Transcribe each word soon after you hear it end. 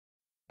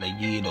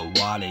Get the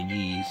water,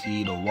 ye,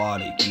 see the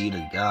water, get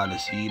the gotta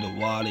see the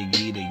water,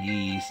 get the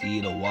ye, see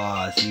the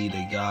water, see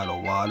the gotta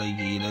water,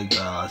 get the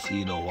god,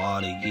 see the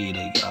water, get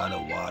the gotta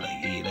water,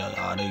 get the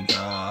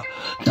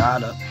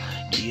gotta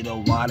get the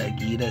water,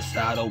 get the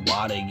side of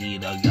water,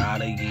 get the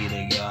gotta get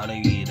the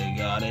gotta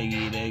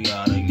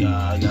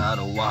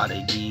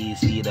water, get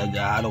see the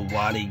gotta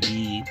water,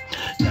 get.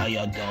 Now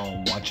y'all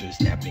don't want your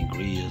snapping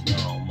grills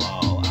no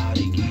more. Out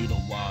of get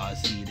the water,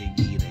 see the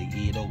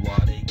get the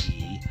water,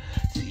 get.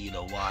 See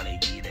the water,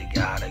 get a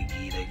gotta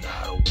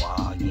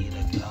wall, get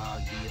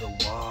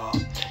a wall.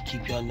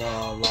 Keep your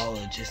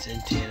neurologist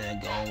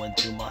intent going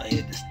through my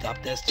head to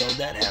stop that so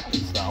that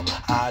happens. So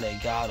I done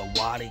got a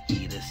water,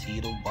 get a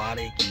see the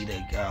water, get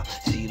a girl,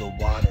 see the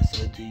water,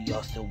 so do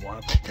y'all still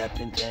want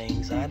tapping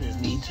things? I just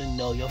need to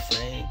know your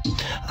fame.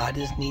 I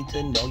just need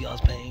to know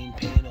y'all's pain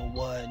or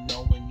what,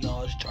 knowing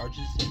y'all's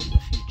charges in the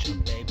future,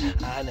 babe.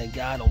 I done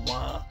got a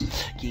want,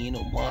 get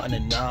a want,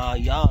 and nah,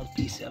 y'all's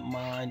peace of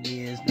mind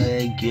is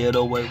they get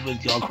away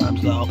with your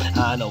crimes, so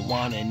I don't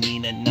wanna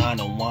need a nah,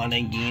 don't wanna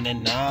get a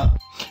nah.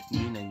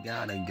 Nina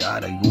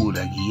gotta go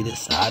to get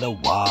side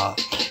of wall.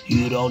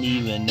 You don't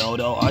even know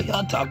though. Are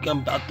y'all talking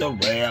about the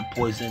rat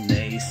poison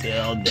they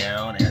sell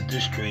down at the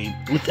street?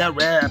 With that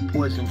rat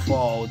poison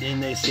fall, then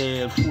they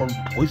said for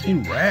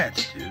poison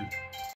rats, dude.